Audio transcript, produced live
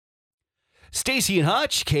Stacey and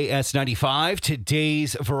Hutch, KS95.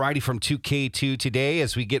 Today's variety from 2K2 today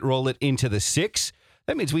as we get rolling into the 6.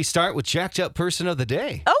 That means we start with Jacked Up Person of the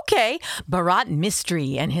Day. Okay. Bharat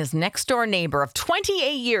Mistry and his next door neighbor of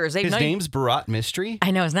 28 years. His name's Bharat Mistry?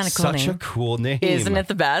 I know, isn't that a cool name? Such a cool name. Isn't it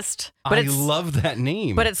the best? But I love that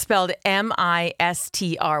name. But it's spelled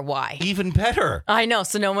Mistry. Even better. I know,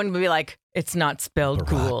 so no one would be like, it's not spelled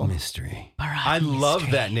cool. Bharat Mistry. I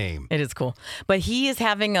love that name. It is cool. But he is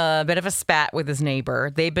having a bit of a spat with his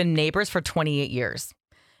neighbor. They've been neighbors for 28 years.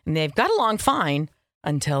 And they've got along fine.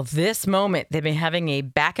 Until this moment, they've been having a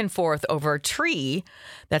back and forth over a tree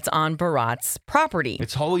that's on Bharat's property.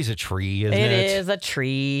 It's always a tree, isn't it? It is a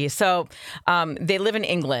tree. So they live in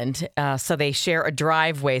England, so they share a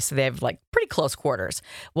driveway, so they have like pretty close quarters.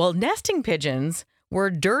 Well, nesting pigeons were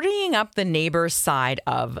dirtying up the neighbor's side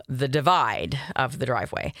of the divide of the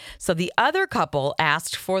driveway. So the other couple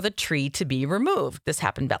asked for the tree to be removed. This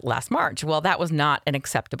happened last March. Well, that was not an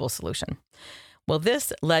acceptable solution. Well,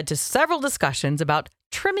 this led to several discussions about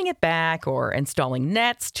trimming it back or installing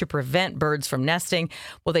nets to prevent birds from nesting.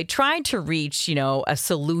 Well, they tried to reach, a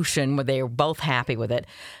solution where they were both happy with it.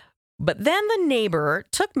 But then the neighbor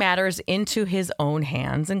took matters into his own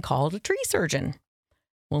hands and called a tree surgeon.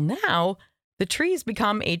 Well, now the tree's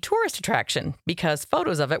become a tourist attraction because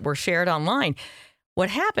photos of it were shared online. What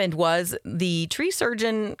happened was the tree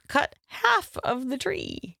surgeon cut half of the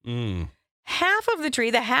tree. Half of the tree,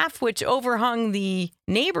 the half which overhung the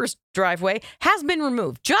neighbor's driveway, has been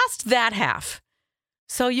removed. Just that half.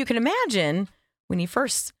 So you can imagine when he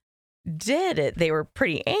first did it, they were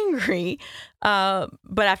pretty angry. But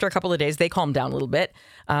after a couple of days, they calmed down a little bit.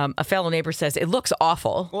 A fellow neighbor says, it looks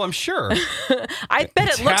awful. Well, I'm sure. I bet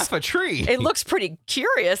it's it looks half a tree. It looks pretty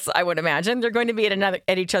curious, I would imagine. They're going to be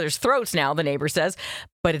at each other's throats now, the neighbor says.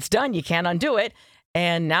 But it's done. You can't undo it.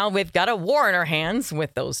 And now we've got a war in our hands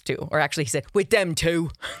with those two. Or actually, he said, with them two.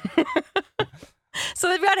 So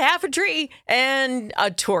they've got half a tree and a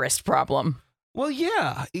tourist problem. Well,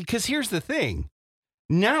 yeah, because here's the thing.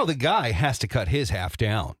 Now the guy has to cut his half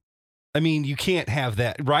down. I mean, you can't have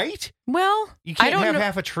that, right? Well, you can't have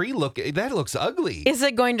half a tree that looks ugly. Is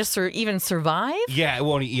it going to even survive? Yeah, it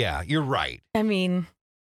won't. Yeah, you're right. I mean,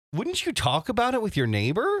 wouldn't you talk about it with your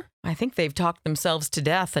neighbor? I think they've talked themselves to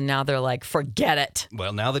death, and now they're like, forget it.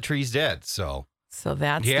 Well, now the tree's dead, so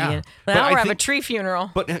that's yeah. Now we're having a tree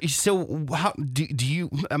funeral. But so how do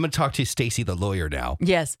you? I'm going to talk to Stacey, the lawyer, now.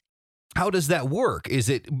 Yes. How does that work? Is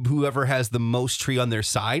it whoever has the most tree on their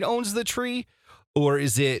side owns the tree, or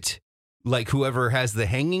is it like whoever has the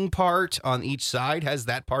hanging part on each side has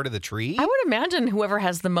that part of the tree? I would imagine whoever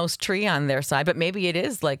has the most tree on their side, but maybe it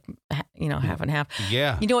is like, half and half.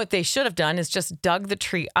 Yeah. You know what they should have done is just dug the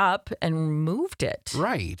tree up and moved it.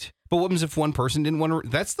 Right. But what happens if one person didn't want to?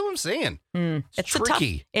 That's what I'm saying. It's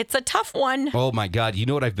tricky. It's a tough one. Oh, my God. You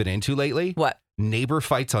know what I've been into lately? What? Neighbor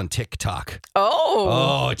fights on TikTok.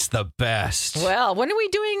 Oh, it's the best. Well, when are we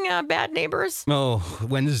doing Bad Neighbors? Oh,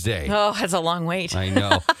 Wednesday. Oh, that's a long wait. I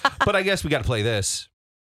know. But I guess we got to play this.